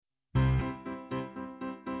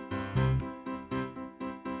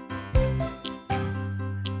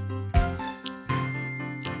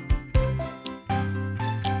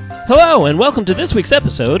Hello, and welcome to this week's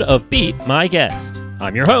episode of Beat My Guest.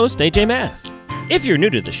 I'm your host, AJ Mass. If you're new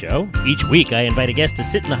to the show, each week I invite a guest to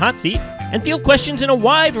sit in the hot seat and field questions in a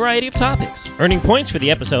wide variety of topics, earning points for the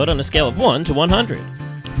episode on a scale of 1 to 100.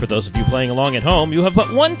 For those of you playing along at home, you have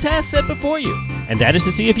but one task set before you, and that is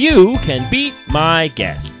to see if you can beat my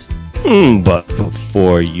guest. But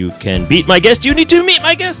before you can beat my guest, you need to meet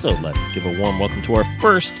my guest, so let's give a warm welcome to our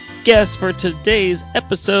first guest for today's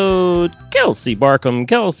episode, Kelsey Barkham.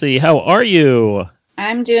 Kelsey, how are you?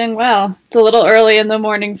 I'm doing well. It's a little early in the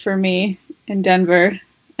morning for me in Denver.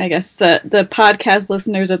 I guess the podcast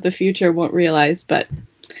listeners of the future won't realize, but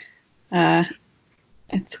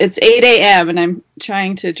it's 8 a.m. and I'm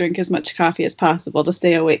trying to drink as much coffee as possible to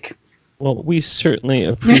stay awake. Well, we certainly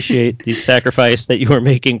appreciate the sacrifice that you are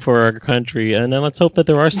making for our country, and then let's hope that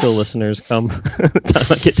there are still listeners come the time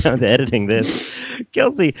I get down to editing this.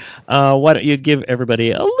 Kelsey, why don't you give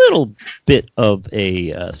everybody a little bit of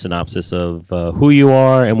a synopsis of who you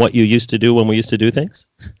are and what you used to do when we used to do things?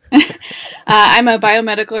 I'm a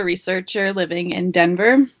biomedical researcher living in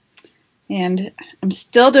Denver, and I'm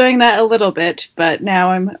still doing that a little bit, but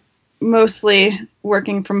now I'm mostly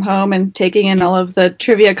working from home and taking in all of the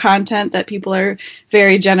trivia content that people are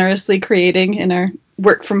very generously creating in our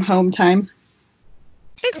work from home time.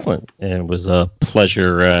 Excellent. And it was a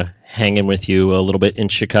pleasure hanging with you a little bit in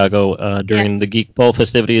Chicago during the Geek Bowl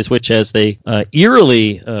festivities, which, as they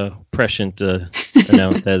eerily prescient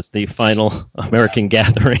announced as the final American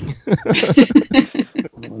gathering.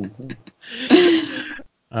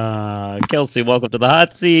 Kelsey, welcome to the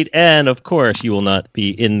hot seat, and of course you will not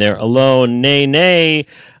be in there alone. Nay.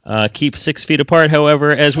 Keep 6 feet apart,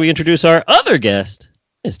 however, as we introduce our other guest,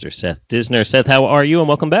 Mr. Seth Disner. Seth, how are you, and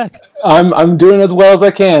welcome back? I'm doing as well as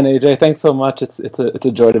I can, AJ. Thanks so much. It's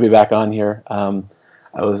a joy to be back on here. I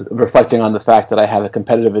was reflecting on the fact that I have a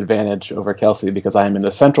competitive advantage over Kelsey because I am in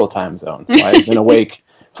the central time zone, so I've been awake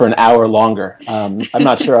for an hour longer. I'm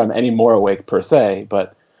not sure I'm any more awake per se,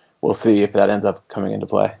 but we'll see if that ends up coming into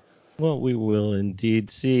play. Well, we will indeed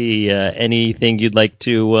see. Anything you'd like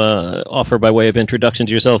to offer by way of introduction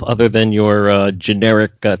to yourself other than your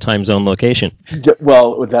generic time zone location?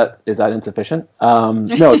 Well, is that insufficient?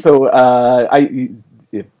 No, so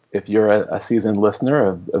if you're a seasoned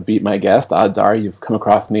listener of Beat My Guest, odds are you've come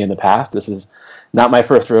across me in the past. This is not my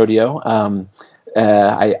first rodeo.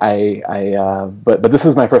 But this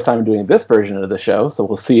is my first time doing this version of the show, so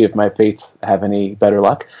we'll see if my fates have any better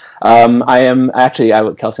luck. I am actually,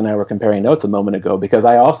 Kelsey and I were comparing notes a moment ago because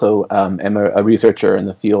I also am a researcher in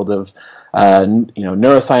the field of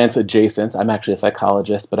neuroscience adjacent. I'm actually a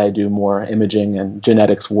psychologist, but I do more imaging and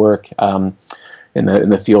genetics work in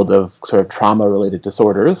the field of sort of trauma-related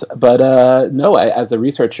disorders. But as a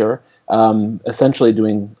researcher, essentially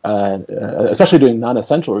doing especially doing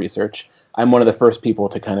non-essential research, I'm one of the first people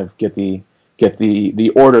to kind of get the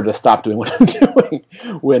order to stop doing what I'm doing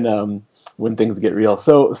when things get real.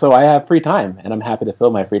 So I have free time, and I'm happy to fill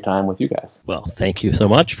my free time with you guys. Well, thank you so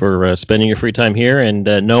much for spending your free time here. And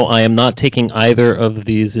no, I am not taking either of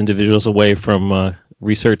these individuals away from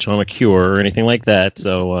research on a cure or anything like that.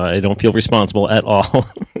 So I don't feel responsible at all.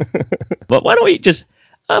 But why don't we just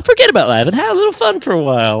forget about life and have a little fun for a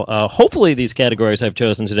while. Hopefully these categories I've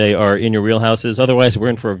chosen today are in your wheelhouses. Otherwise, we're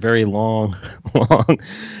in for a very long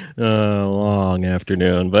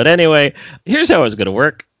afternoon. But anyway, here's how it's going to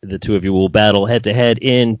work. The two of you will battle head-to-head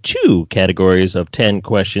in 2 categories of 10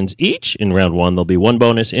 questions each. In round 1, there'll be 1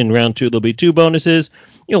 bonus. In round 2, there'll be 2 bonuses.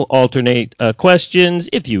 You'll alternate questions.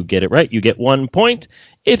 If you get it right, you get 1 point.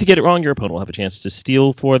 If you get it wrong, your opponent will have a chance to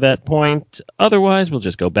steal for that point. Otherwise, we'll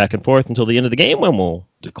just go back and forth until the end of the game when we'll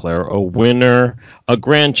declare a winner, a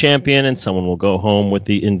grand champion, and someone will go home with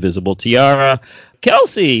the invisible tiara.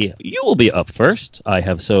 Kelsey, you will be up first. I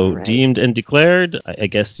have deemed and declared, I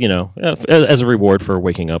guess, as a reward for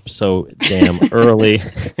waking up so damn early.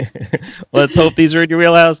 Let's hope these are in your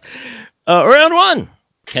wheelhouse. Round 1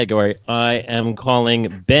 category, I am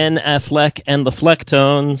calling Ben Affleck and the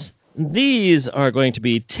Flecktones. These are going to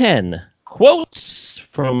be 10 quotes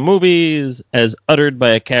from movies as uttered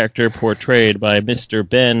by a character portrayed by Mr.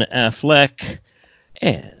 Ben Affleck.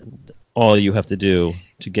 And all you have to do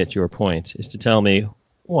to get your point is to tell me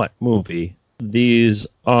what movie these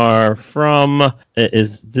are from.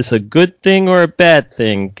 Is this a good thing or a bad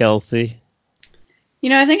thing, Kelsey?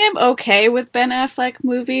 I think I'm okay with Ben Affleck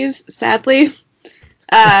movies, sadly.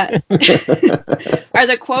 Are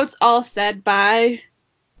the quotes all said by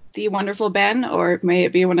the wonderful Ben, or may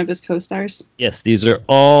it be one of his co-stars? Yes, these are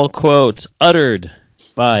all quotes uttered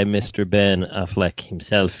by Mr. Ben Affleck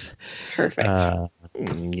himself. Perfect.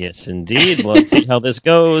 Yes, indeed. Well, let's see how this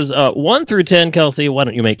goes. 1 through 10, Kelsey, why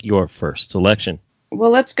don't you make your first selection? Well,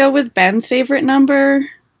 let's go with Ben's favorite number,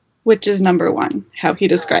 which is number 1, how he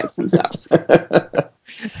describes himself.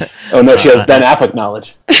 Oh, no, she has Ben Affleck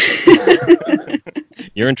knowledge.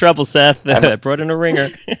 You're in trouble, Seth. I brought in a ringer.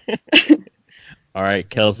 All right,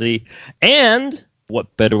 Kelsey. And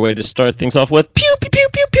what better way to start things off with? Pew, pew, pew,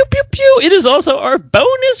 pew, pew, pew, pew. It is also our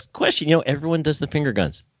bonus question. You know, everyone does the finger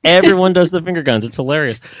guns. Everyone does the finger guns. It's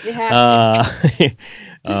hilarious.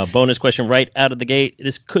 Bonus question right out of the gate.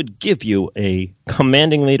 This could give you a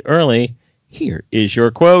commanding lead early. Here is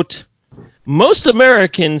your quote. Most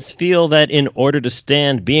Americans feel that in order to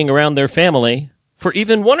stand being around their family for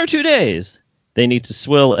even 1 or 2 days, they need to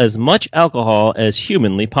swill as much alcohol as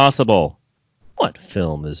humanly possible. What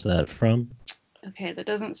film is that from? Okay, that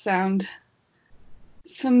doesn't sound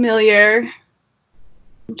familiar.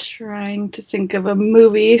 I'm trying to think of a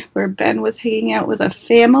movie where Ben was hanging out with a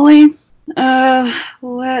family.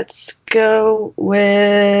 Let's go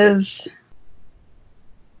with...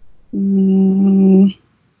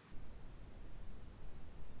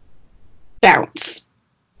 Bounce.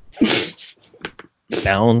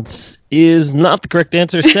 Bounce is not the correct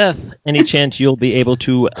answer, Seth. Any chance you'll be able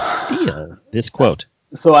to steal this quote?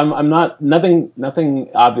 So I'm not nothing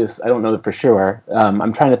obvious. I don't know that for sure.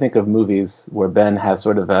 I'm trying to think of movies where Ben has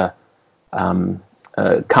sort of a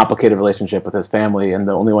complicated relationship with his family, and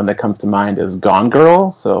the only one that comes to mind is Gone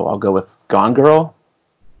Girl. So I'll go with Gone Girl.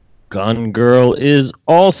 Gone Girl is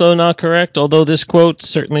also not correct, although this quote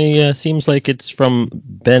certainly seems like it's from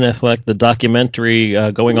Ben Affleck, the documentary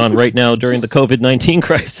going on right now during the COVID-19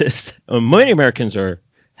 crisis. Many Americans are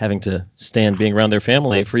having to stand being around their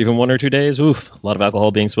family for even 1 or 2 days. Oof, a lot of alcohol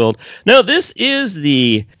being spilled. No, this is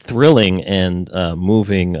the thrilling and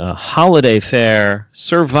moving holiday fare,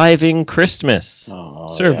 Surviving Christmas.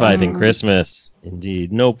 Surviving Christmas.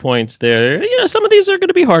 Indeed. No points there. You know, some of these are going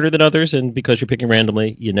to be harder than others, and because you're picking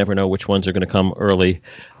randomly, you never know which ones are going to come early.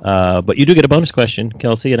 But you do get a bonus question,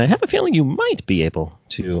 Kelsey, and I have a feeling you might be able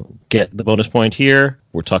to get the bonus point here.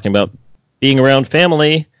 We're talking about being around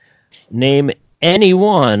family. Name any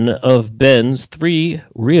one of Ben's 3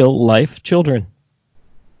 real-life children.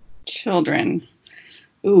 Children.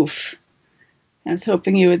 Oof. I was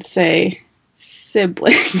hoping you would say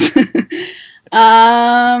siblings.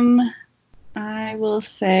 I will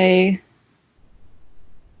say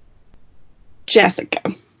Jessica.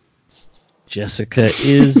 Jessica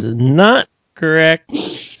is not correct.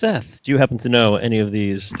 Seth, do you happen to know any of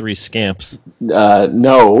these 3 scamps?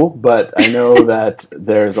 No, but I know that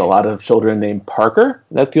there's a lot of children named Parker.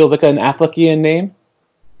 That feels like an Affleckian name.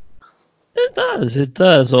 It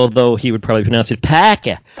does, although he would probably pronounce it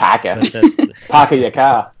Paka. Paka. Paka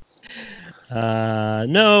Yaka.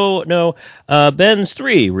 No. Ben's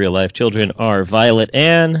 3 real-life children are Violet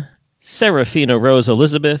Ann, Seraphina Rose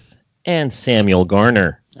Elizabeth, and Samuel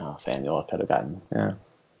Garner. Oh, Samuel could have gotten, yeah.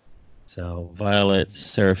 So Violet,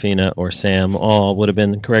 Seraphina, or Sam all would have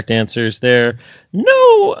been correct answers there.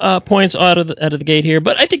 No points out of the gate here,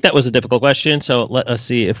 but I think that was a difficult question. So let us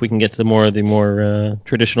see if we can get to the more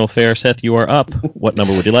traditional fare. Seth, you are up. What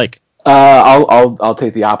number would you like? I'll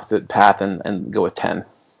take the opposite path and go with 10.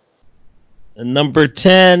 Number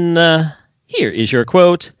 10. Here is your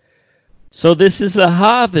quote. So this is a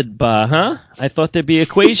Harvard bar, huh? I thought there'd be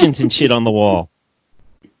equations and shit on the wall.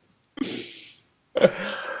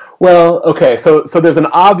 Well, okay, so there's an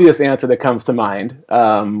obvious answer that comes to mind,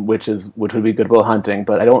 which would be Good Will Hunting,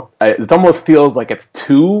 but it almost feels like it's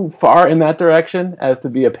too far in that direction as to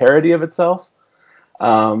be a parody of itself.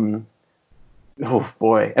 Oh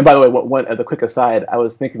boy! And by the way, as a quick aside, I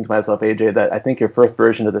was thinking to myself, AJ, that I think your first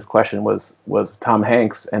version of this question was Tom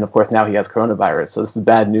Hanks, and of course now he has coronavirus, so this is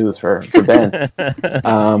bad news for Ben.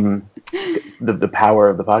 The power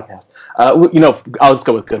of the podcast. I'll just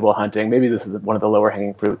go with Good Will Hunting. Maybe this is one of the lower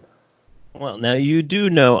hanging fruit. Well, now you do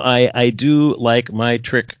know I do like my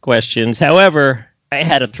trick questions. However, I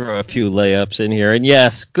had to throw a few layups in here. And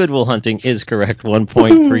yes, Good Will Hunting is correct. 1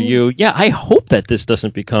 point for you. Yeah, I hope that this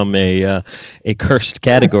doesn't become a cursed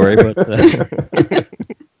category. But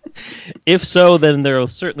if so, then there will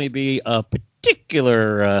certainly be a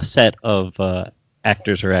particular set of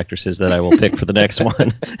actors or actresses that I will pick for the next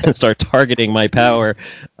one and start targeting my power.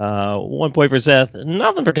 1 point for Seth.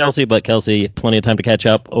 Nothing for Kelsey, but Kelsey, plenty of time to catch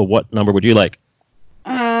up. What number would you like?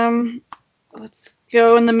 Let's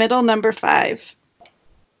go in the middle, number 5.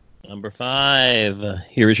 Number 5.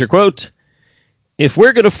 Here is your quote. If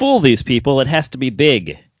we're going to fool these people, it has to be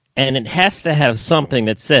big, and it has to have something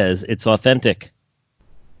that says it's authentic.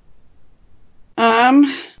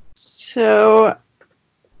 So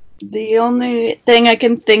the only thing I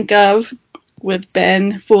can think of with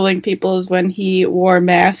Ben fooling people is when he wore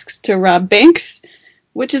masks to rob banks,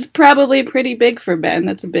 which is probably pretty big for Ben.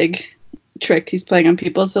 That's a big trick he's playing on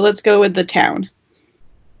people. So let's go with The Town.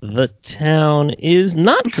 The Town is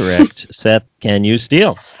not correct. Seth, can you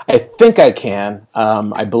steal? I think I can.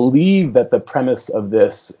 I believe that the premise of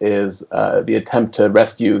this is the attempt to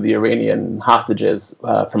rescue the Iranian hostages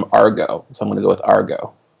from Argo. So I'm going to go with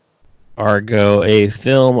Argo. Argo, a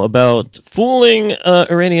film about fooling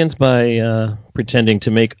Iranians by pretending to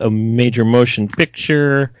make a major motion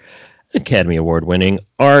picture. Academy Award winning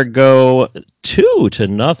Argo,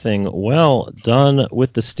 2-0. Well done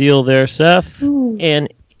with the steal there, Seth. Ooh.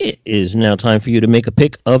 And it is now time for you to make a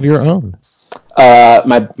pick of your own.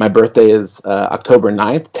 My birthday is October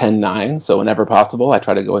 9th, 10-9, so whenever possible, I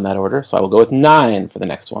try to go in that order. So I will go with 9 for the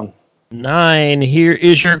next one. 9, here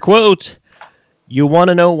is your quote. You want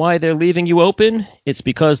to know why they're leaving you open? It's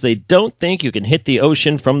because they don't think you can hit the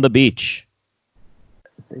ocean from the beach.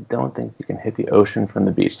 They don't think you can hit the ocean from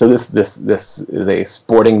the beach. So this is a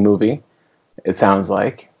sporting movie, it sounds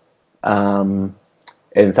like. And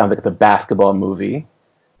it sounds like it's a basketball movie.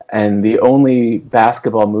 And the only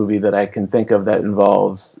basketball movie that I can think of that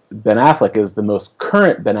involves Ben Affleck is the most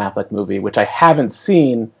current Ben Affleck movie, which I haven't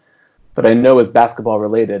seen, but I know is basketball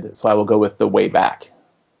related. So I will go with The Way Back.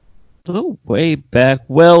 The Way Back,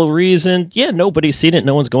 well-reasoned. Yeah, nobody's seen it.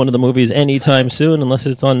 No one's going to the movies anytime soon unless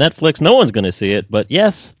it's on Netflix. No one's going to see it. But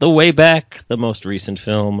yes, The Way Back, the most recent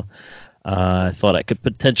film. I thought I could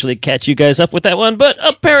potentially catch you guys up with that one, but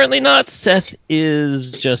apparently not. Seth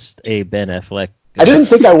is just a Ben Affleck I didn't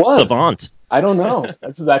think I was. savant. I don't know.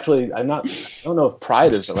 This is actually, I don't know if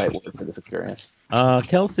pride is the right word for this experience.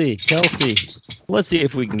 Kelsey, let's see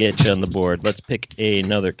if we can get you on the board. Let's pick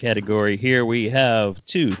another category here. We have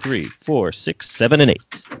 2, 3, 4, 6, 7, and 8.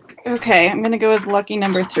 Okay, I'm going to go with lucky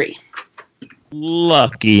number 3.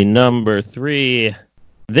 Lucky number 3.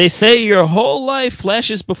 They say your whole life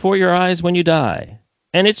flashes before your eyes when you die.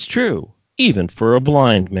 And it's true, even for a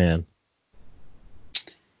blind man.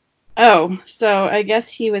 Oh, so I guess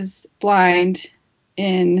he was blind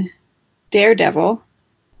in Daredevil.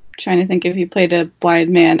 Trying to think if he played a blind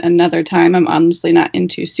man another time. I'm honestly not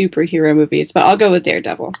into superhero movies, but I'll go with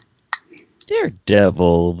Daredevil.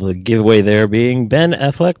 Daredevil, the giveaway there being Ben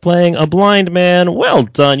Affleck playing a blind man. Well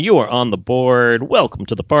done, you are on the board. Welcome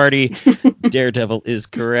to the party. Daredevil is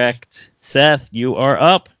correct. Seth, you are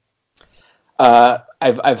up.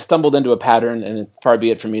 I've stumbled into a pattern, and far be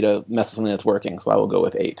it for me to mess with something that's working, so I will go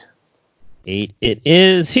with 8. 8 it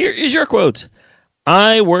is. Here is your quote.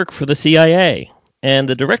 I work for the CIA, and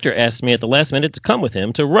the director asked me at the last minute to come with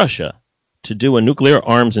him to Russia to do a nuclear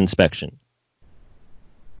arms inspection.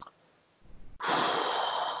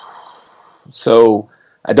 So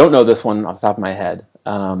I don't know this one off the top of my head.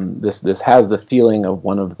 This has the feeling of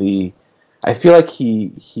one of the. I feel like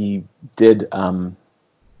he did one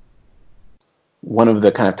of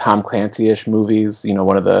the kind of Tom Clancy-ish movies. You know,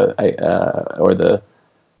 one of the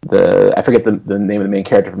I forget the name of the main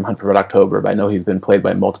character from Hunt for Red October, but I know he's been played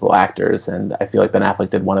by multiple actors, and I feel like Ben Affleck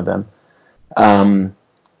did one of them.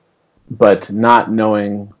 But not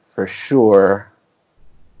knowing for sure.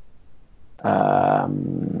 I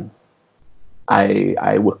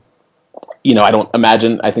don't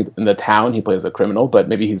imagine. I think in The Town he plays a criminal, but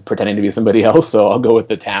maybe he's pretending to be somebody else. So I'll go with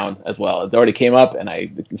The Town as well. It already came up, and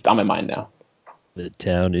it's on my mind now. The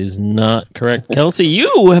Town is not correct. Kelsey,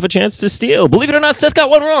 you have a chance to steal. Believe it or not, Seth got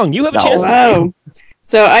one wrong. You have a chance to steal.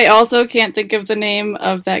 So I also can't think of the name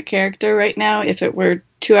of that character right now. If it were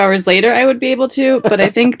 2 hours later, I would be able to. But I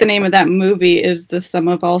think the name of that movie is The Sum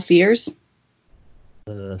of All Fears.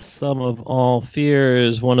 The Sum of All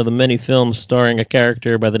Fears, one of the many films starring a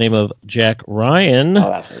character by the name of Jack Ryan. Oh,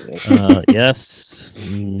 that's what it is. Yes,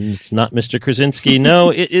 it's not Mr. Krasinski. No,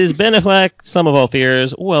 it is Ben Affleck, Sum of All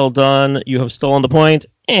Fears. Well done. You have stolen the point,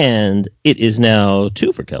 and it is now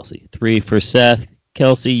 2 for Kelsey, 3 for Seth.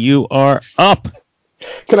 Kelsey, you are up.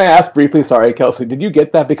 Can I ask briefly? Sorry, Kelsey. Did you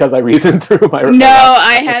get that because I reasoned through my? No,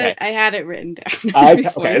 I had it written down. I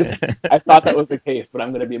thought that was the case, but I'm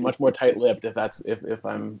going to be much more tight-lipped if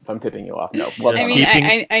I'm tipping you off. No, well, I mean,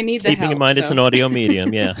 I need the help. Keeping in mind it's an audio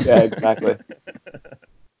medium. Yeah. Yeah, exactly.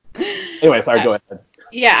 Anyway, sorry. Go ahead.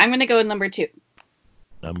 Yeah, I'm going to go with number 2.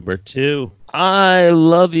 Number 2. I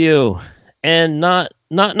love you, and not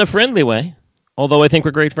in a friendly way, although I think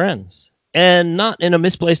we're great friends, and not in a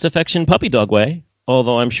misplaced affection puppy dog way.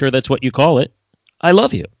 Although I'm sure that's what you call it. I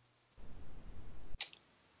love you.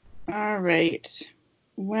 All right.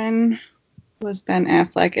 When was Ben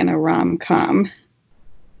Affleck in a rom-com?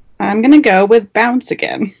 I'm going to go with Bounce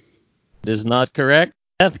again. It is not correct.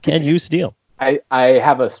 Seth, can you steal? I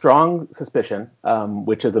have a strong suspicion,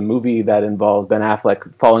 which is a movie that involves Ben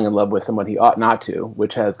Affleck falling in love with someone he ought not to,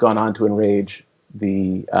 which has gone on to enrage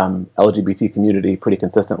the LGBT community pretty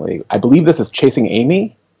consistently. I believe this is Chasing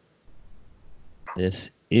Amy.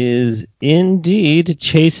 This is indeed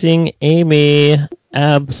Chasing Amy.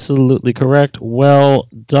 Absolutely correct. Well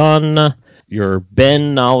done. Your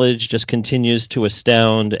Ben knowledge just continues to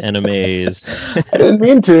astound and amaze. I didn't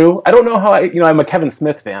mean to. I don't know how I'm a Kevin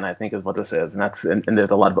Smith fan, I think is what this is. And there's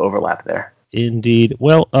a lot of overlap there. Indeed.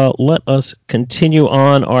 Well, let us continue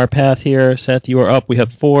on our path here. Seth, you are up. We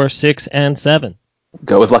have 4, 6, and 7.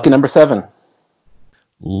 Go with lucky number 7.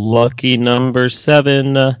 Lucky number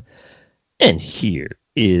 7. And here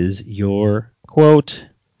is your quote.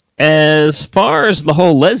 As far as the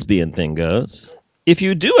whole lesbian thing goes, if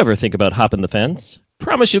you do ever think about hopping the fence,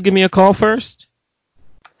 promise you'll give me a call first.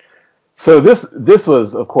 So this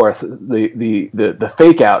was, of course, the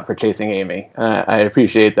fake out for Chasing Amy. I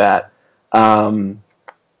appreciate that. But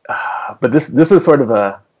this is sort of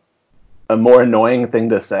a more annoying thing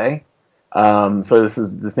to say. So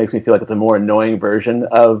this makes me feel like it's a more annoying version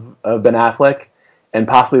of Ben Affleck, and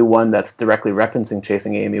possibly one that's directly referencing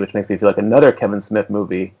Chasing Amy, which makes me feel like another Kevin Smith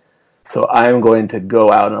movie. So I'm going to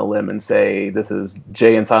go out on a limb and say this is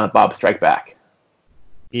Jay and Silent Bob Strike Back.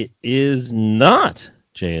 It is not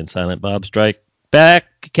Jay and Silent Bob Strike Back.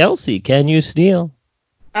 Kelsey, can you steal?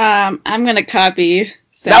 I'm going to copy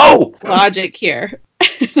Seth's logic here.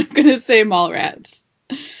 I'm going to say Mallrats.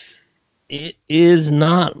 It is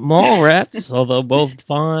not Mallrats, although both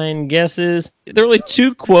fine guesses. There are only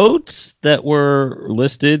 2 quotes that were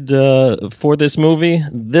listed for this movie.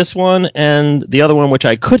 This one and the other one, which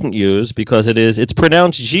I couldn't use because it's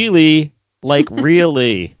pronounced Gigli, like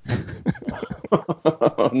really.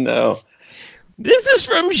 Oh, no. This is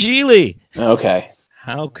from Gigli. Okay.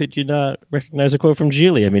 How could you not recognize a quote from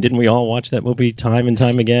Gigli? I mean, didn't we all watch that movie time and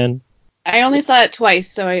time again? I only saw it twice,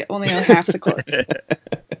 so I only know half the quotes.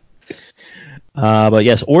 But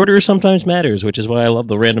yes, order sometimes matters, which is why I love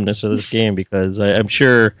the randomness of this game, because I'm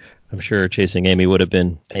sure Chasing Amy would have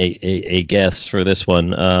been a guess for this one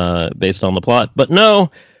based on the plot. But no,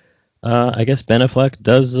 I guess Ben Affleck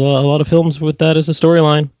does a lot of films with that as a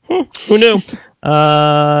storyline. Who knew?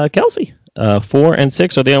 Kelsey, 4 and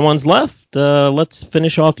 6 are the only ones left. Let's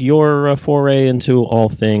finish off your foray into all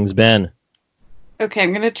things Ben. Okay,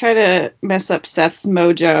 I'm going to try to mess up Seth's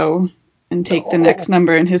mojo and take the next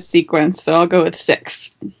number in his sequence, so I'll go with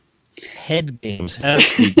 6. Head games have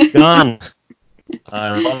begun.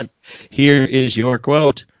 Here is your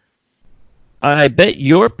quote. I bet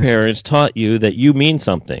your parents taught you that you mean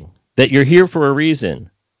something, that you're here for a reason.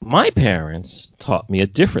 My parents taught me a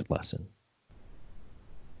different lesson.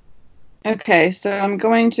 Okay, so I'm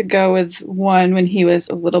going to go with one when he was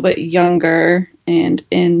a little bit younger and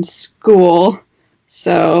in school.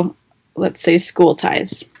 So let's say School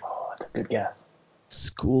Ties. Good guess.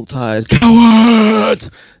 School Ties. Cowards!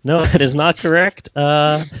 No, that is not correct.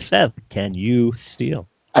 Seth, can you steal?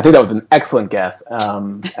 I think that was an excellent guess.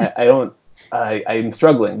 I'm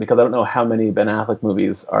struggling because I don't know how many Ben Affleck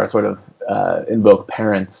movies are sort of invoke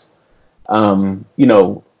parents. My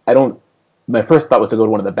first thought was to go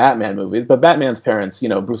to one of the Batman movies, but Batman's parents,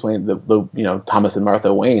 Bruce Wayne, Thomas and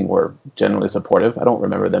Martha Wayne were generally supportive. I don't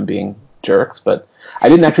remember them being jerks, but I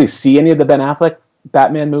didn't actually see any of the Ben Affleck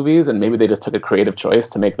Batman movies, and maybe they just took a creative choice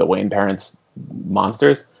to make the Wayne parents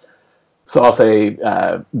monsters. So I'll say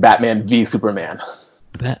Batman v Superman.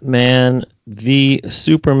 Batman v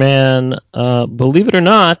Superman. Believe it or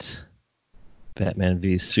not, Batman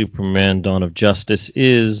v Superman Dawn of Justice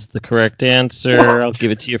is the correct answer. I'll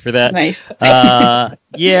give it to you for that. Nice.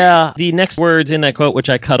 Yeah, the next words in that quote, which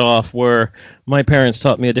I cut off, were, my parents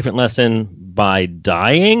taught me a different lesson by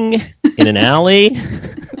dying in an alley.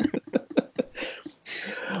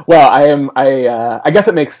 Well, I guess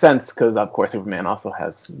it makes sense because, of course, Superman also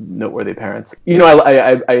has noteworthy parents.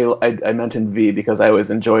 I mentioned V because I always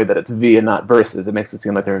enjoy that it's V and not versus. It makes it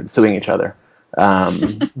seem like they're suing each other.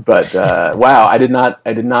 But wow, I did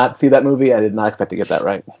not see that movie. I did not expect to get that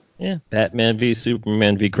right. Yeah, Batman v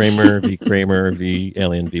Superman v Kramer v Kramer v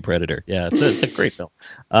Alien v Predator. Yeah, it's a great film.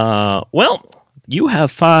 Well, you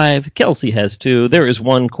have 5. Kelsey has 2. There is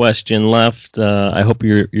one question left. I hope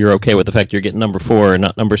you're okay with the fact you're getting number 4 and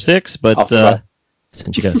not number 6. But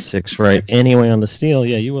since you got 6 right anyway on the steal,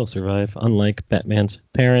 yeah, you will survive. Unlike Batman's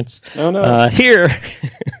parents. Oh no. Here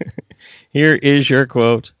is your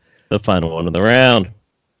quote. The final one of the round.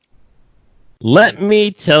 Let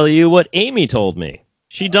me tell you what Amy told me.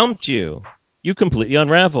 She dumped you. You completely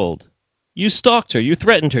unraveled. You stalked her. You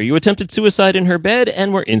threatened her. You attempted suicide in her bed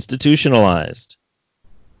and were institutionalized.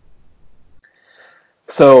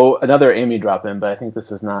 So another Amy drop in, but I think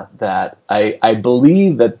this is not that. I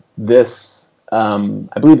believe that this.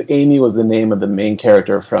 I believe Amy was the name of the main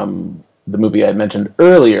character from the movie I mentioned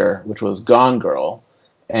earlier, which was Gone Girl.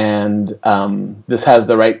 And this has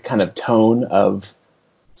the right kind of tone of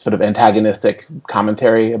sort of antagonistic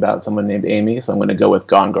commentary about someone named Amy. So I'm going to go with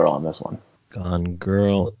Gone Girl on this one. Gone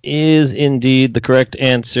Girl is indeed the correct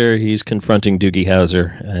answer. He's confronting Doogie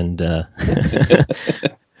Howser, and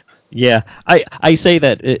yeah, I say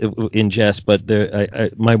that in jest, but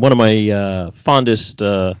one of my fondest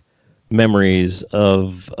memories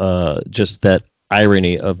of just that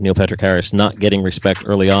irony of Neil Patrick Harris not getting respect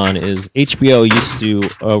early on is HBO used to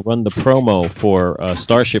run the promo for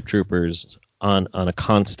Starship Troopers on a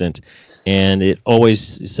constant. And it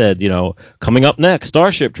always said, coming up next,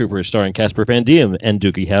 Starship Troopers starring Casper Van Dien and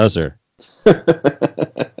Doogie Howser.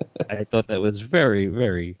 I thought that was very,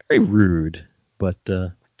 very, very rude, but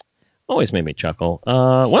always made me chuckle.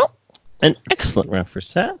 Well, an excellent round for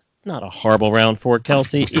Seth. Not a horrible round for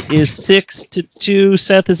Kelsey. It is 6-2.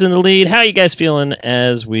 Seth is in the lead. How are you guys feeling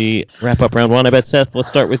as we wrap up round one? I bet, Seth, let's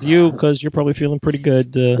start with you because you're probably feeling pretty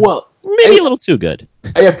good. Well, maybe a little too good.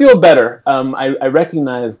 I feel better. I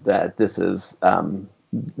recognize that this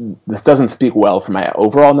doesn't speak well for my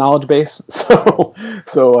overall knowledge base. So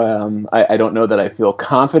I don't know that I feel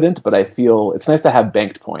confident, but I feel it's nice to have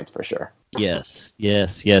banked points for sure. Yes.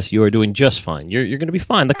 You are doing just fine. You're going to be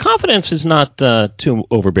fine. The confidence is not too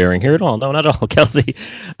overbearing here at all. No, not at all, Kelsey.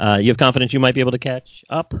 You have confidence you might be able to catch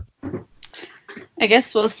up? I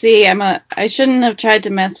guess we'll see. I shouldn't have tried to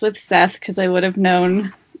mess with Seth because I would have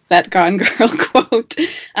known that Gone Girl quote.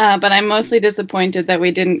 But I'm mostly disappointed that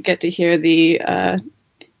we didn't get to hear the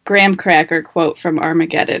graham cracker quote from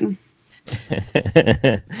Armageddon.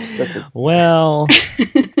 Well,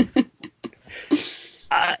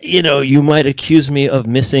 you might accuse me of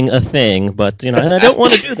missing a thing, but and I don't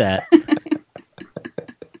want to do that.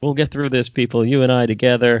 We'll get through this, people. You and I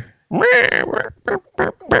together.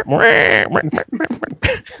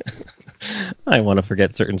 I want to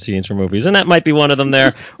forget certain scenes from movies, and that might be one of them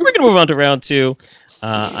there. We're going to move on to round two.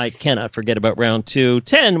 I cannot forget about round two.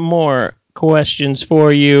 10 more questions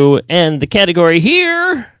for you, and the category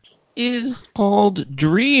here is called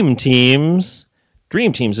Dream Teams.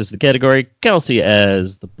 Dream Teams is the category. Kelsey,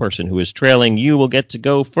 as the person who is trailing, you will get to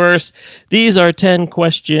go first. These are 10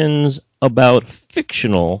 questions about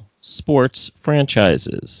fictional sports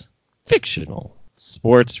franchises. Fictional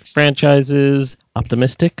sports franchises.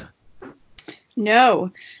 Optimistic? No,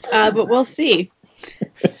 but we'll see.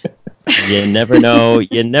 You never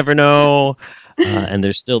know. And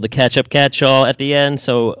there's still the catch-all at the end,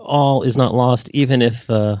 so all is not lost, even if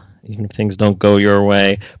things don't go your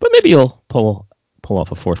way. But maybe you'll pull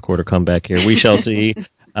off a fourth quarter comeback here. We shall see.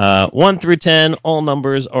 1 through 10, all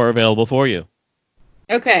numbers are available for you.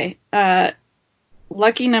 Okay.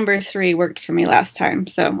 Lucky number 3 worked for me last time,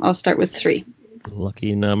 so I'll start with 3.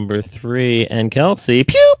 Lucky number 3. And Kelsey,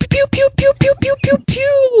 pew, pew, pew, pew, pew, pew, pew,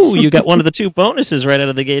 pew. You got one of the 2 bonuses right out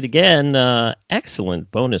of the gate again. Excellent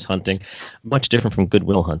bonus hunting. Much different from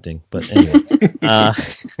Goodwill hunting. But anyway,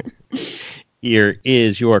 here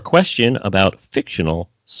is your question about fictional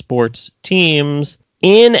sports teams.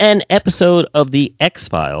 In an episode of The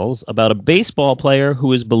X-Files about a baseball player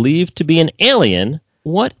who is believed to be an alien,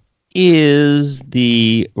 what is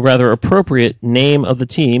the rather appropriate name of the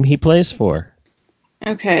team he plays for?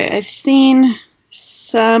 Okay, I've seen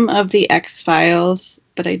some of The X-Files,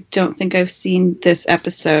 but I don't think I've seen this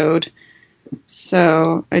episode.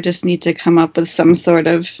 So I just need to come up with some sort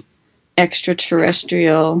of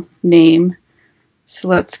extraterrestrial name. So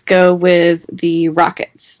let's go with the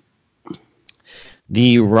Rockets.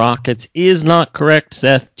 The Rockets is not correct.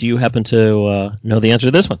 Seth, do you happen to know the answer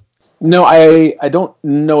to this one? No, I don't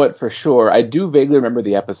know it for sure. I do vaguely remember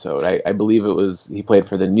the episode. I believe he played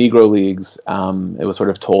for the Negro Leagues. It was sort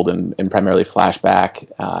of told in primarily flashback,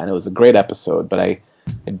 and it was a great episode, but I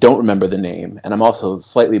don't remember the name. And I'm also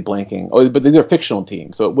slightly blanking. Oh, but these are fictional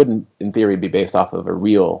teams, so it wouldn't, in theory, be based off of a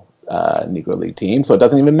real Negro League team, so it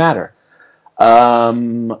doesn't even matter.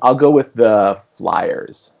 I'll go with the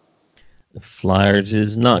Flyers. The Flyers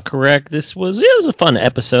is not correct. It was a fun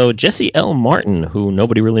episode. Jesse L. Martin, who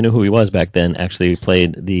nobody really knew who he was back then, actually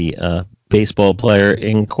played the baseball player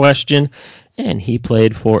in question, and he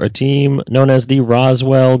played for a team known as the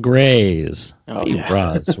Roswell Grays. Oh, the yeah.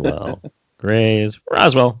 Roswell Grays.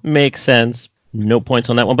 Roswell makes sense. No points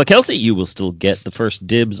on that one. But Kelsey, you will still get the first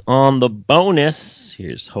dibs on the bonus.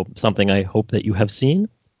 Here's something I hope that you have seen.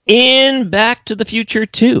 In Back to the Future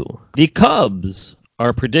 2, the Cubs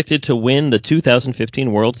are predicted to win the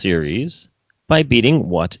 2015 World Series by beating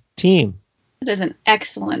what team? That is an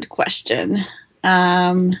excellent question.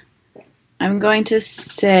 I'm going to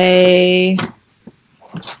say...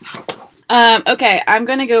 okay, I'm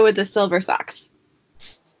going to go with the Silver Sox.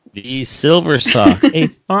 The Silver Sox, a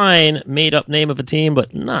fine made-up name of a team,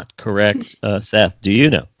 but not correct. Seth, do you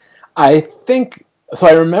know? I think so.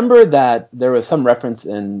 I remember that there was some reference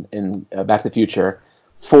in Back to the Future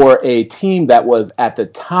for a team that was at the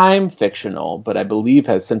time fictional, but I believe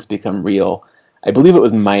has since become real. I believe it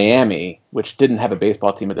was Miami, which didn't have a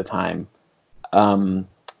baseball team at the time. But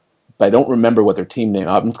I don't remember what their team name.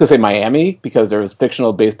 I'm just gonna say Miami because there was a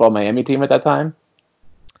fictional baseball Miami team at that time.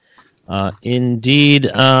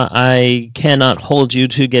 Indeed, I cannot hold you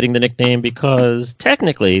to getting the nickname because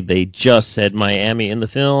technically they just said Miami in the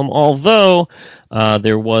film, although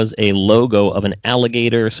there was a logo of an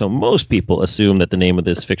alligator, so most people assume that the name of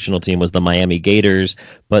this fictional team was the Miami Gators,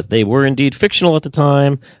 but they were indeed fictional at the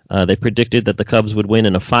time. They predicted that the Cubs would win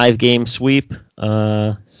in a 5-game sweep.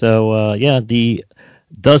 The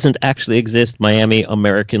doesn't actually exist Miami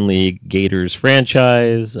American League Gators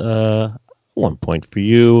franchise. 1 point for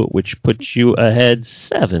you, which puts you ahead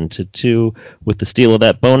 7-2 with the steal of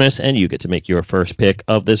that bonus, and you get to make your first pick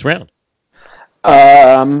of this round.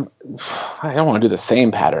 I don't want to do the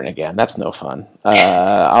same pattern again. That's no fun.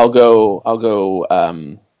 I'll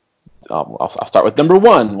start with number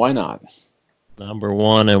 1. Why not? Number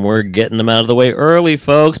 1, and we're getting them out of the way early,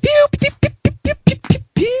 folks. Pew, pew, pew, pew, pew, pew, pew,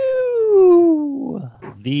 pew.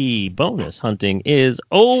 The bonus hunting is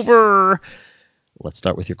over. Let's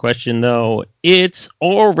start with your question, though. It's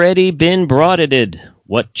already been broadcasted.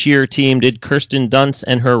 What cheer team did Kirsten Dunst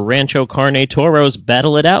and her Rancho Carne Toros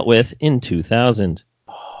battle it out with in 2000?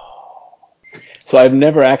 So I've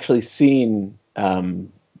never actually seen, I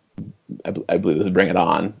believe this is Bring It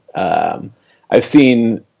On. I've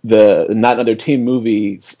seen the Not Another Teen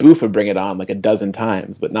movie spoof of Bring It On like a dozen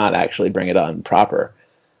times, but not actually Bring It On proper.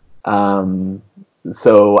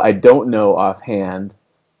 So I don't know offhand.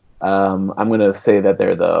 I'm going to say that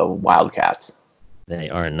they're the Wildcats.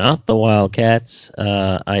 They are not the Wildcats.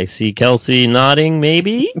 I see Kelsey nodding,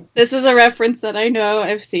 maybe? This is a reference that I know.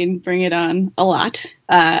 I've seen Bring It On a lot.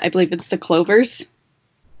 I believe it's the Clovers.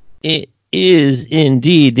 It is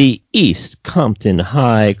indeed the East Compton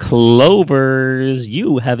High Clovers.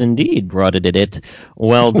 You have indeed brought it.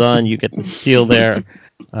 Well done. You get the steal there.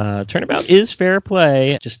 Turnabout is fair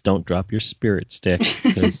play. Just don't drop your spirit stick,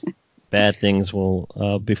 because bad things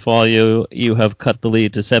will befall you. You have cut the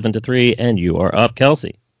lead to 7-3, and you are up,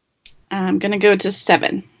 Kelsey. I'm going to go to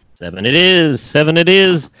 7. 7 it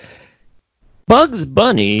is. Bugs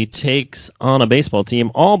Bunny takes on a baseball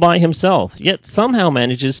team all by himself, yet somehow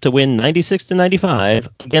manages to win 96-95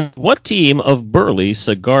 against what team of burly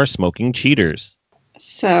cigar-smoking cheaters?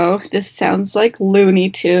 So this sounds like Looney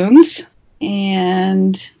Tunes,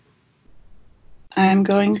 and I'm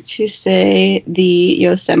going to say the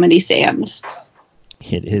Yosemite Sams.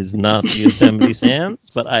 It is not the Yosemite Sams,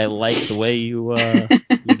 but I like the way you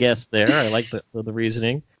guessed there. I like the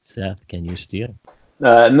reasoning. Seth, can you steal?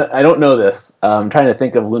 I don't know this. I'm trying to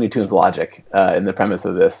think of Looney Tunes logic in the premise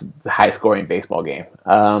of this high-scoring baseball game.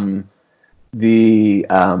 The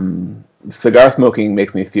cigar smoking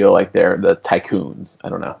makes me feel like they're the Tycoons. I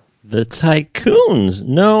don't know. The Tycoons?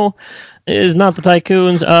 No, it is not the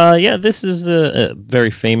Tycoons. This is a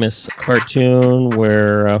very famous cartoon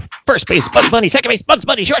where first base, Bugs Bunny, second base, Bugs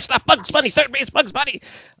Bunny, shortstop, Bugs Bunny, third base, Bugs Bunny. He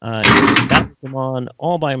battles them on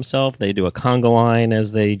all by himself. They do a conga line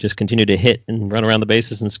as they just continue to hit and run around the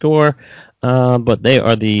bases and score. But they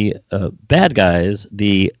are the bad guys,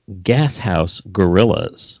 the Gas House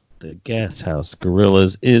Gorillas. The Gas House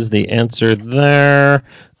Gorillas is the answer there.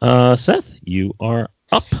 Seth, you are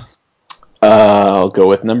up. I'll go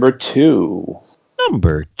with number 2.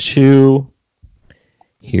 Number 2.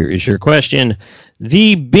 Here is your question.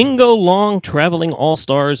 The Bingo Long Traveling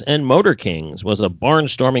All-Stars and Motor Kings was a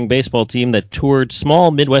barnstorming baseball team that toured small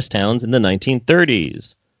Midwest towns in the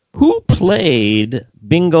 1930s. Who played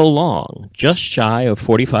Bingo Long just shy of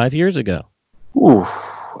 45 years ago? Ooh,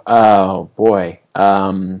 oh boy.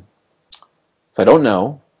 So I don't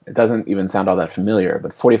know. It doesn't even sound all that familiar,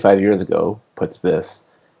 but 45 years ago puts this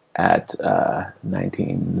at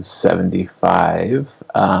 1975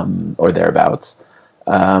 or thereabouts.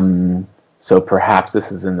 So perhaps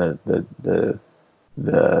this is in the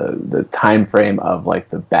time frame of like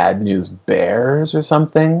the Bad News Bears or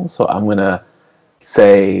something. So I'm gonna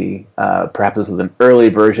say perhaps this was an early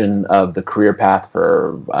version of the career path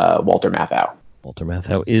for Walter Matthau. Walter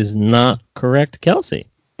Matthau is not correct, Kelsey.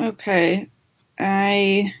 Okay,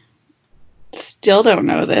 I still don't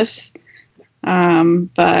know this.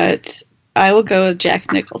 But I will go with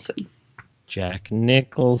Jack Nicholson. Jack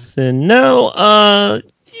Nicholson. No,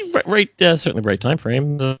 certainly right time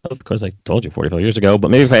frame, because I told you 45 years ago,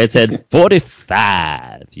 but maybe if I had said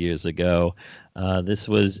 45 years ago, This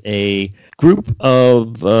was a group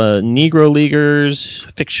of Negro leaguers,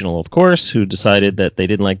 fictional of course, who decided that they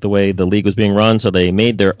didn't like the way the league was being run, so they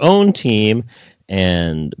made their own team,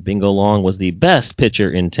 and Bingo Long was the best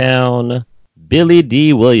pitcher in town. Billy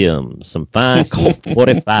D. Williams, some fine Colt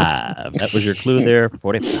 45. That was your clue there,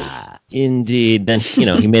 45. Indeed. Then,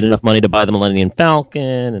 he made enough money to buy the Millennium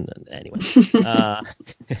Falcon. And anyway,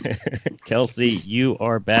 Kelsey, you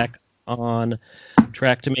are back on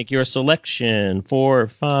track to make your selection. 4,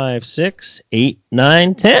 5, 6, 8,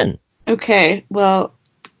 9, 10. Okay, well,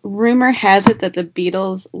 rumor has it that the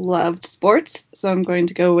Beatles loved sports, so I'm going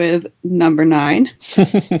to go with number 9.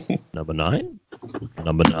 Number 9?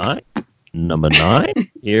 Number 9? Number 9.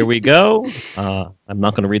 Here we go. I'm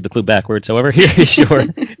not going to read the clue backwards. However, here's your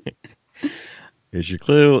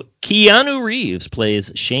clue. Keanu Reeves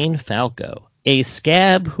plays Shane Falco, a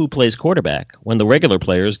scab who plays quarterback when the regular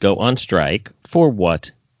players go on strike for what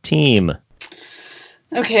team?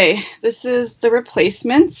 Okay, this is The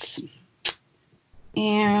Replacements,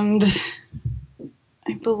 and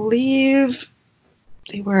I believe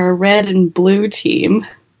they were a red and blue team.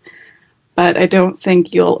 But I don't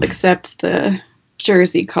think you'll accept the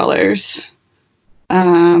jersey colors.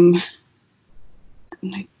 And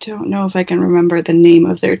I don't know if I can remember the name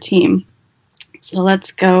of their team. So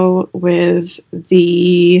let's go with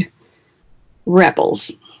the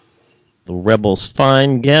Rebels. The Rebels,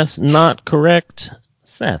 fine guess, not correct.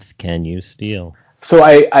 Seth, can you steal? So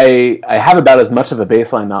I have about as much of a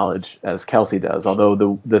baseline knowledge as Kelsey does,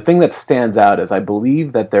 although the thing that stands out is I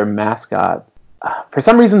believe that their mascot, for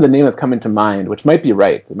some reason, the name that's coming to mind, which might be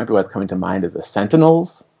right, it might be what's coming to mind, is the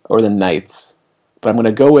Sentinels or the Knights. But I'm going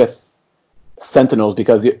to go with Sentinels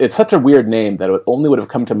because it's such a weird name that it only would have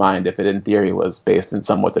come to mind if it, in theory, was based in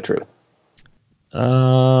somewhat the truth.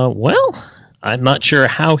 Well, I'm not sure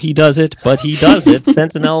how he does it, but he does it.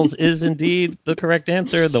 Sentinels is indeed the correct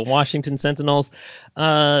answer. The Washington Sentinels.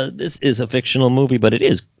 This is a fictional movie, but it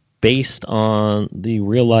is based on the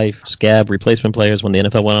real-life scab replacement players when the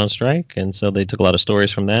NFL went on strike, and so they took a lot of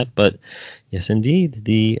stories from that. But yes, indeed,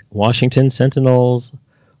 the Washington Sentinels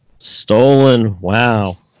stolen.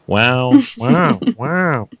 Wow.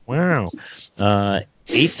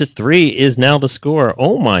 8-3 is now the score.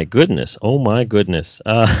 Oh my goodness.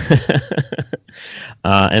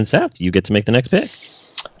 And Seth, you get to make the next pick.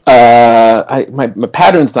 My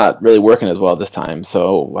pattern's not really working as well this time,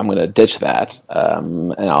 so I'm going to ditch that,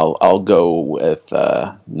 and I'll go with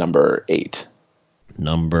number 8.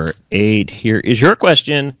 Number 8. Here is your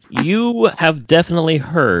question. You have definitely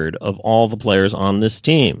heard of all the players on this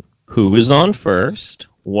team. Who is on first?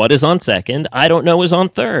 What is on second? I don't know is on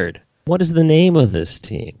third. What is the name of this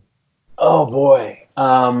team? Oh boy.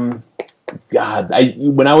 God,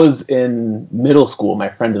 when I was in middle school, my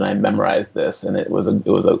friend and I memorized this, and it was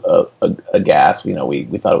a gas. We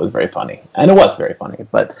thought it was very funny, and it was very funny.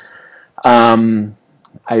 But I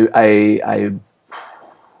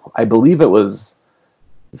believe it was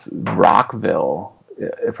Rockville,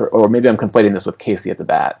 or maybe I'm conflating this with Casey at the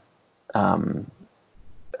Bat. No,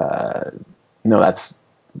 that's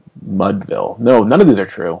Mudville. No, none of these are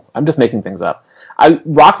true. I'm just making things up.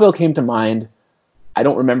 Rockville came to mind. I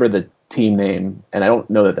don't remember the team name, and I don't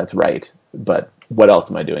know that that's right, but what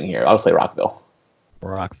else am I doing here? I'll say Rockville.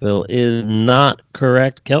 Rockville is not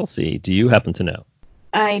correct. Kelsey, do you happen to know?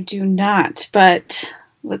 I do not, but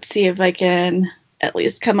let's see if I can at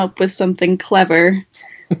least come up with something clever.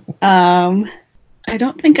 I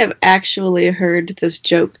don't think I've actually heard this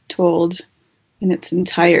joke told in its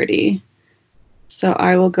entirety, so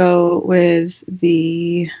I will go with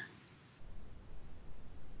the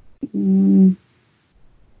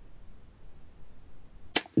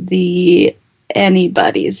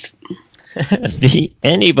Anybody's. The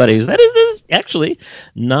Anybody's. That is actually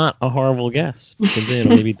not a horrible guess. Because,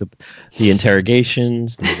 maybe the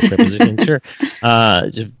interrogations, the prepositions. Sure.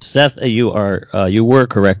 Seth, you were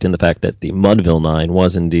correct in the fact that the Mudville 9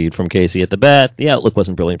 was indeed from Casey at the Bat. The outlook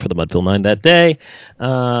wasn't brilliant for the Mudville 9 that day.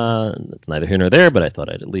 It's neither here nor there, but I thought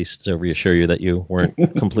I'd at least reassure you that you weren't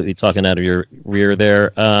completely talking out of your rear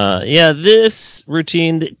there. This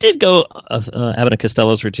routine did go. Abbott and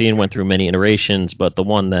Costello's routine went through many iterations, but the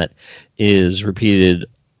one that is repeated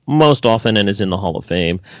most often and is in the Hall of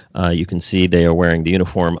Fame. You can see they are wearing the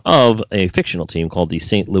uniform of a fictional team called the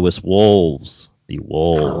St. Louis Wolves. The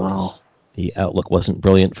Wolves. Oh. The outlook wasn't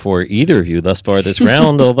brilliant for either of you thus far this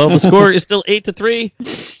round, although the score is still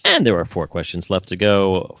 8-3, and there are 4 questions left to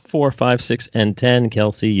go. 4, 5, 6, and 10.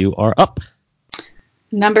 Kelsey, you are up.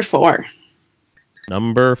 Number 4.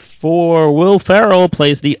 Number 4, Will Ferrell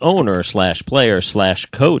plays the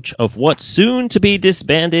owner/player/coach of what soon-to-be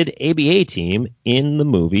disbanded ABA team in the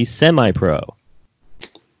movie Semi-Pro.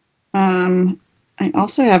 I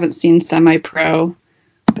also haven't seen semi-pro,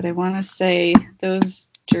 but I want to say those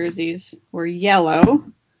jerseys were yellow.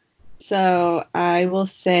 So I will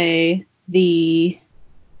say the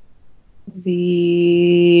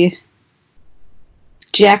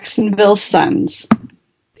Jacksonville Suns.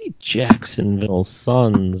 The Jacksonville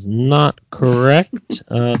Suns, not correct.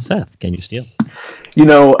 Seth, can you steal?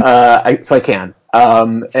 I can.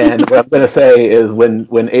 And what I'm going to say is when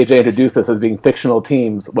AJ introduced this as being fictional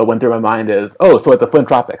teams, what went through my mind is, so it's the Flint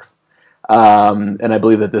Tropics. And I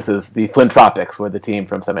believe that this is the Flint Tropics were the team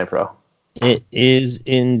from semi-pro. It is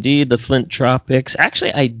indeed the Flint Tropics.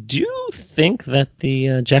 Actually, I do think that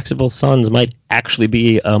the Jacksonville Suns might actually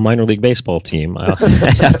be a minor league baseball team. I'd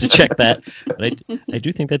have to check that. But I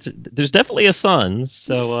do think there's definitely a Suns.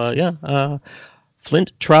 So,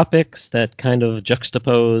 Flint Tropics, that kind of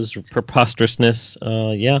juxtaposed preposterousness.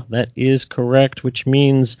 That is correct, which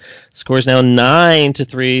means scores now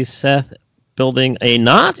 9-3. Seth building a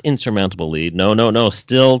not insurmountable lead. No.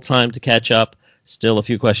 Still time to catch up. Still a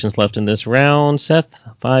few questions left in this round. Seth,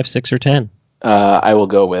 5, 6, or 10? I will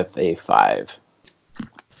go with a 5.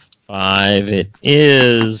 5 it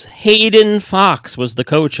is. Hayden Fox was the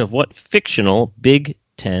coach of what fictional Big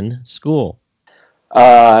Ten school?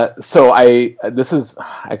 So I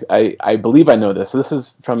believe I know this. So this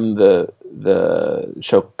is from the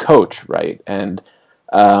show Coach, right? And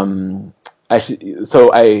I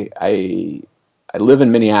live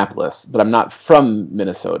in Minneapolis, but I'm not from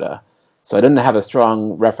Minnesota. So I didn't have a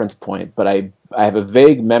strong reference point, but I have a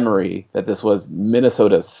vague memory that this was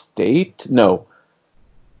Minnesota State. No,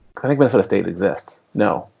 I think Minnesota State exists.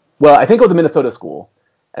 No. Well, I think it was a Minnesota school,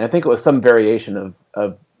 and I think it was some variation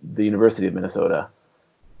of the University of Minnesota.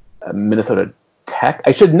 Minnesota Tech.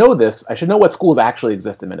 I should know this. I should know what schools actually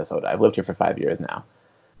exist in Minnesota. I've lived here for 5 years now.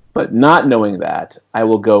 But not knowing that, I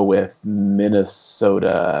will go with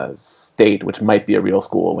Minnesota State, which might be a real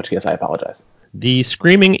school, in which case I apologize. The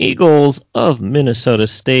Screaming Eagles of Minnesota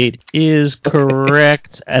State is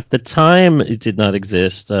correct. At the time, it did not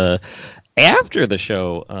exist. After the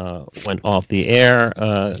show went off the air,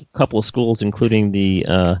 a couple of schools, including the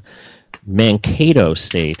Mankato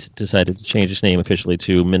State, decided to change its name officially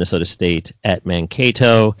to Minnesota State at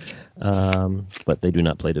Mankato. But they do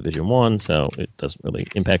not play Division I, so it doesn't really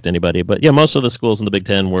impact anybody. But yeah, most of the schools in the Big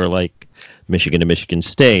Ten were like Michigan to Michigan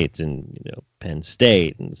State and Penn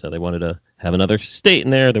State, and so they wanted to have another state in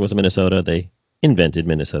there. There was a Minnesota. They invented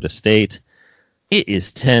Minnesota State. It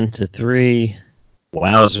is 10-3.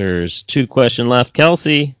 Wowzers! 2 questions left.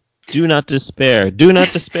 Kelsey, do not despair. Do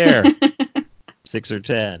not despair. 6 or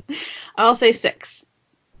 10? I'll say 6.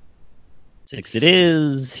 6 it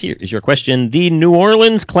is. Here is your question. The New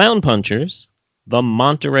Orleans Clown Punchers, the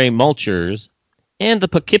Monterey Mulchers, and the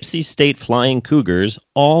Poughkeepsie State Flying Cougars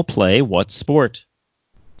all play what sport?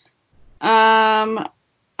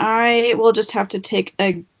 I will just have to take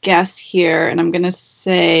a guess here, and I'm going to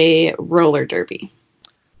say roller derby.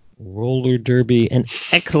 Roller derby, an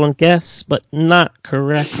excellent guess, but not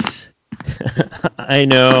correct. I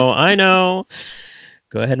know.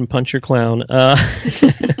 Go ahead and punch your clown.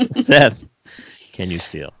 Seth, can you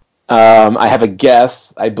steal? I have a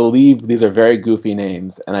guess. I believe these are very goofy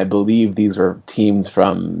names, and I believe these were teams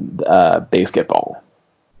from basketball.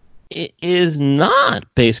 It is not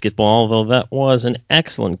basketball, though that was an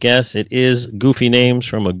excellent guess. It is goofy names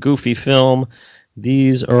from a goofy film.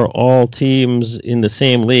 These are all teams in the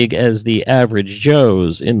same league as the Average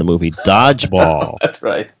Joes in the movie Dodgeball. That's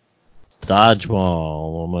right.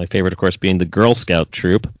 Dodgeball. Well, my favorite, of course, being the Girl Scout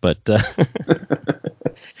troop, but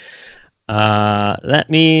that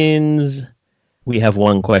means we have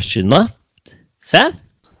one question left. Seth,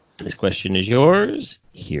 this question is yours.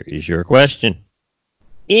 Here is your question.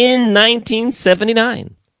 In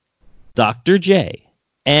 1979, Dr. J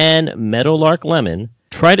and Meadowlark Lemon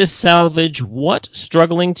try to salvage what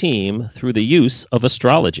struggling team through the use of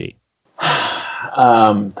astrology?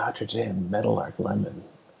 Dr. J and Meadowlark Lemon.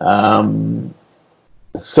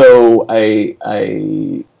 So I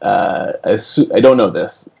don't know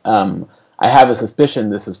this. I have a suspicion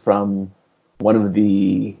this is from one of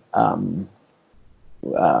the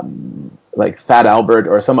like Fat Albert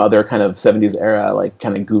or some other kind of 70s era like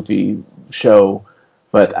kind of goofy show,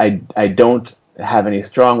 but I don't have any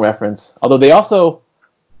strong reference. Although they also,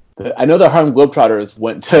 I know the Harlem Globetrotters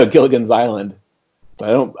went to Gilligan's Island,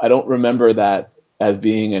 but I don't remember that as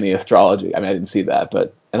being any astrology. I mean, I didn't see that,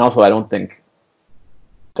 and also I don't think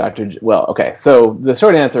well, okay. So the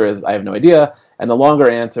short answer is I have no idea, and the longer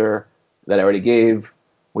answer that I already gave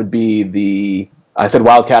would be I said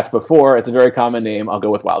Wildcats before. It's a very common name. I'll go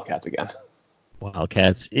with Wildcats again.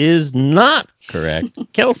 Wildcats is not correct.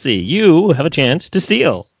 Kelsey, you have a chance to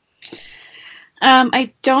steal.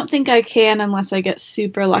 I don't think I can unless I get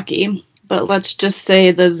super lucky. But let's just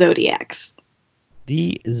say the Zodiacs.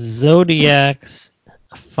 The Zodiacs,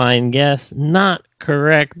 fine guess, not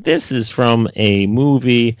correct. This is from a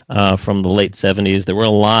movie from the late 70s. There were a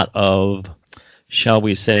lot of, shall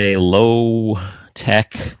we say, low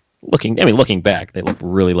tech looking back, they look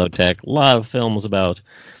really low tech. A lot of films about,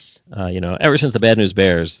 ever since the Bad News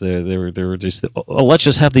Bears, they were just, let's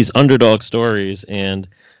just have these underdog stories. And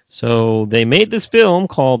so they made this film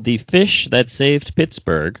called The Fish That Saved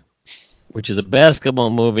Pittsburgh, which is a basketball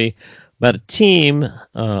movie about a team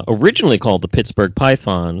originally called the Pittsburgh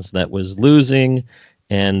Pythons that was losing,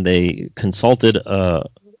 and they consulted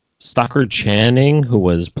Stockard Channing, who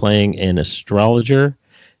was playing an astrologer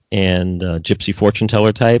and gypsy fortune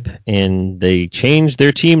teller type, and they changed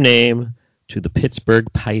their team name to the Pittsburgh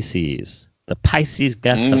Pisces. The Pisces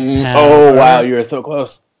got the power. Oh, wow, you were so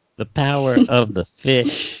close. The power of the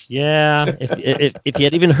fish. Yeah, if you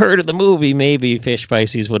had even heard of the movie, maybe Fish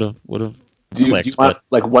Pisces would have. Do you want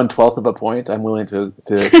like 1/12 of a point? I'm willing to.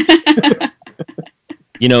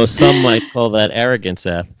 Some might call that arrogance,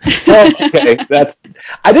 Seth. Okay, because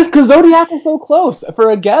Zodiac was so close for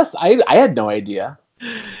a guess. I had no idea.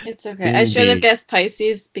 It's okay. Indeed. I should have guessed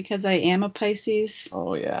Pisces because I am a Pisces.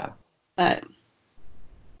 Oh yeah. But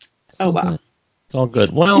well, it's all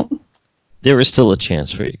good. Well, there is still a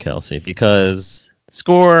chance for you, Kelsey, because the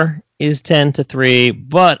score is 10-3,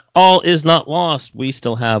 but all is not lost. We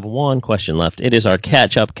still have one question left. It is our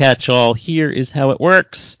catch-all. Here is how it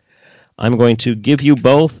works. I'm going to give you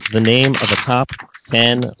both the name of a top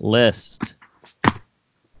 10 list.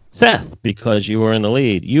 Seth, because you are in the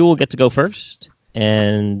lead, you will get to go first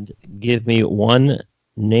and give me one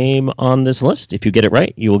name on this list. If you get it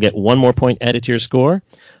right, you will get one more point added to your score.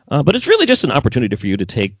 But it's really just an opportunity for you to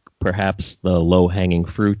take perhaps the low-hanging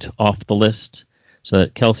fruit off the list so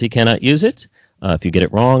that Kelsey cannot use it. If you get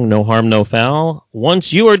it wrong, no harm, no foul.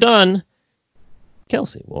 Once you are done,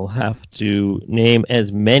 Kelsey will have to name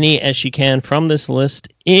as many as she can from this list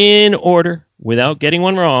in order without getting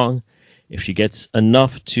one wrong. If she gets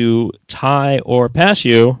enough to tie or pass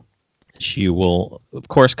you, she will, of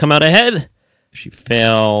course, come out ahead. If she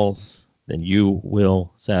fails, then you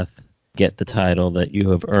will, Seth, get the title that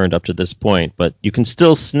you have earned up to this point. But you can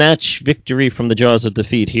still snatch victory from the jaws of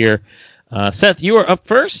defeat here. Seth, you are up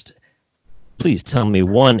first. Please tell me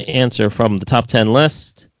one answer from the top 10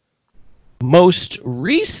 list. Most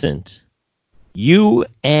recent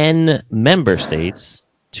UN member states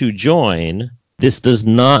to join. This does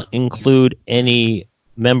not include any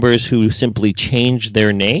members who simply changed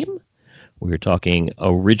their name. We're talking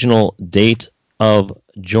original date of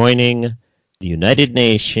joining the United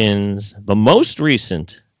Nations, the most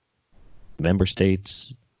recent member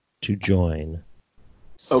states to join.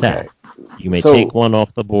 Okay. Seth, you may take one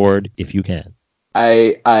off the board if you can.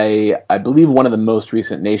 I believe one of the most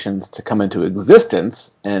recent nations to come into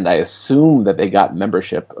existence, and I assume that they got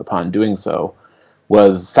membership upon doing so,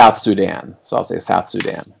 was South Sudan. So I'll say South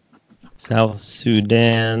Sudan. South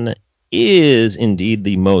Sudan is indeed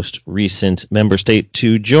the most recent member state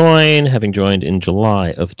to join, having joined in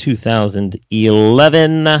July of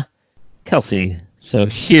 2011. Kelsey, so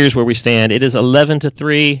here's where we stand. It is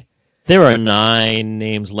 11-3. There are 9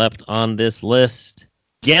 names left on this list.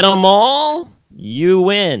 Get them all, you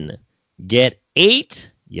win. Get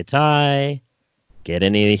 8, you tie. Get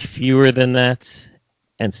any fewer than that,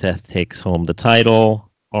 and Seth takes home the title.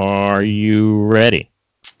 Are you ready?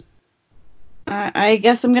 I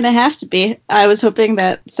guess I'm going to have to be. I was hoping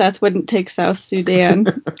that Seth wouldn't take South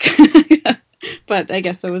Sudan, but I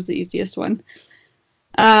guess that was the easiest one.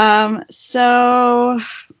 So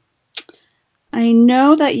I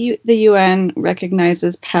know that the UN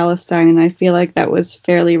recognizes Palestine, and I feel like that was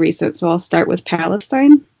fairly recent, so I'll start with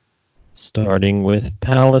Palestine. Starting with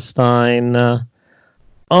Palestine.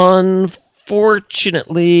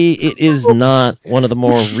 Unfortunately, it is not one of the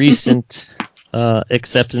more recent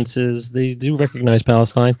acceptances. They do recognize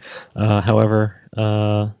Palestine, however,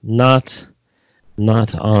 not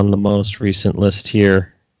on the most recent list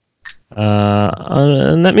here.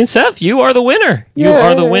 And that means, Seth, you are the winner. You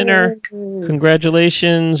are the winner.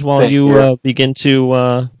 Congratulations. While you begin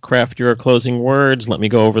to craft your closing words, let me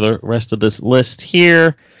go over the rest of this list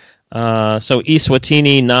here. So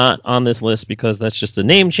Eswatini not on this list because that's just a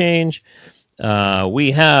name change.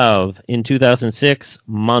 We have, in 2006,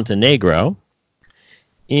 Montenegro.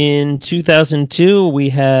 In 2002, we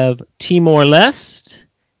have Timor-Leste.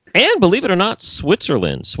 And believe it or not,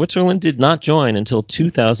 Switzerland. Switzerland did not join until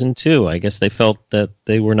 2002. I guess they felt that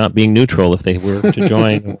they were not being neutral if they were to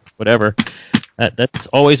join, whatever. That's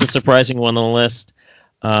always a surprising one on the list.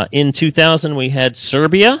 In 2000, we had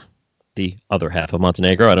Serbia. the other half of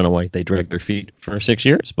Montenegro. I don't know why they dragged their feet for 6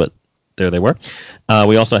 years, but there they were.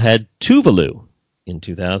 We also had Tuvalu in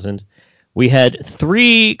 2000. We had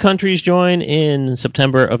 3 countries join in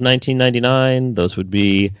September of 1999. Those would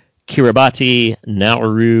be Kiribati,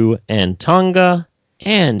 Nauru, and Tonga.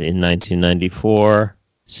 And in 1994,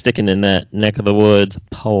 sticking in that neck of the woods,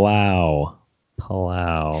 Palau.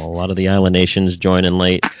 Palau. A lot of the island nations joining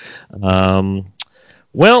late.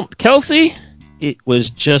 Well, Kelsey, it was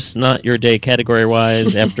just not your day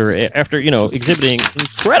category-wise after exhibiting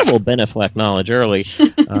incredible Ben Affleck knowledge early.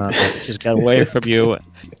 Just got away from you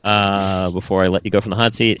before I let you go from the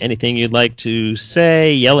hot seat. Anything you'd like to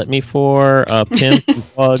say, yell at me for, pimp,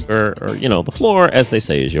 plug, or the floor, as they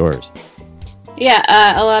say, is yours.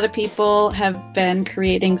 Yeah, a lot of people have been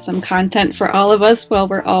creating some content for all of us while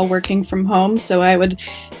we're all working from home. So I would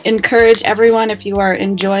encourage everyone, if you are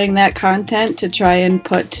enjoying that content, to try and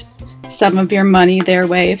put some of your money their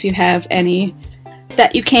way if you have any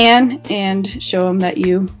that you can, and show them that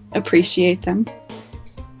you appreciate them.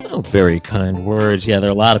 Oh, very kind words. Yeah, there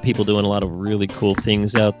are a lot of people doing a lot of really cool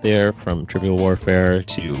things out there, from Trivial Warfare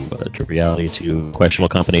to Triviality to Questionable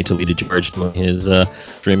Company to Lita George doing his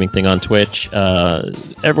streaming thing on Twitch.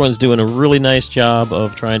 Everyone's doing a really nice job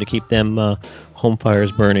of trying to keep them home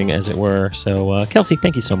fires burning, as it were. So, Kelsey,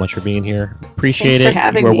 thank you so much for being here. Appreciate Thanks it. for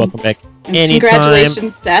having You're me. welcome back And anytime.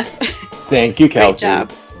 congratulations, Seth. Thank you, Kelsey. Great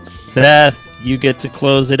job. Seth, you get to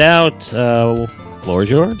close it out. Floor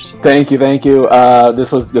is yours. Thank you.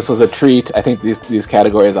 This was a treat. I think these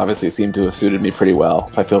categories obviously seem to have suited me pretty well,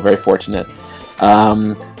 so I feel very fortunate.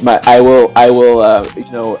 I will.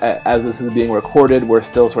 As this is being recorded, we're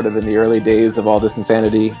still sort of in the early days of all this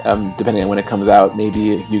insanity. Depending on when it comes out,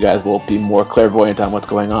 maybe you guys will be more clairvoyant on what's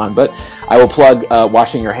going on. But I will plug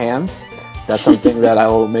washing your hands. That's something that I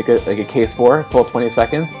will make a case for, full 20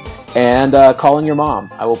 seconds. And calling your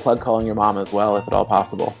mom. I will plug calling your mom as well, if at all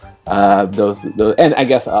possible. Those, and I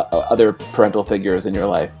guess other parental figures in your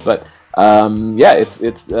life. But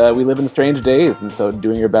it's we live in strange days, and so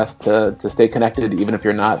doing your best to stay connected, even if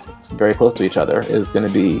you're not very close to each other, is going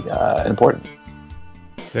to be important.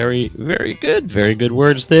 Very, very good. Very good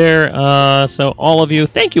words there. So all of you,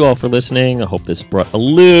 thank you all for listening. I hope this brought a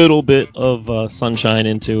little bit of sunshine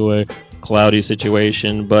into a cloudy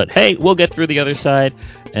situation. But hey, we'll get through the other side,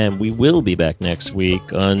 and we will be back next week.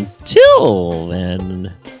 Until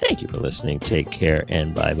then, thank you for listening. Take care,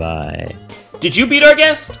 and bye-bye. Did you beat our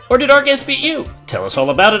guest, or did our guest beat you? Tell us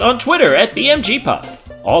all about it on Twitter at BMGPod.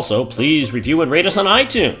 Also, please review and rate us on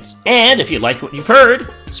iTunes. And if you like what you've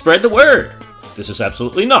heard, spread the word. This has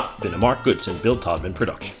absolutely not been a Mark Goodson, Bill Todman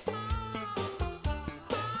production.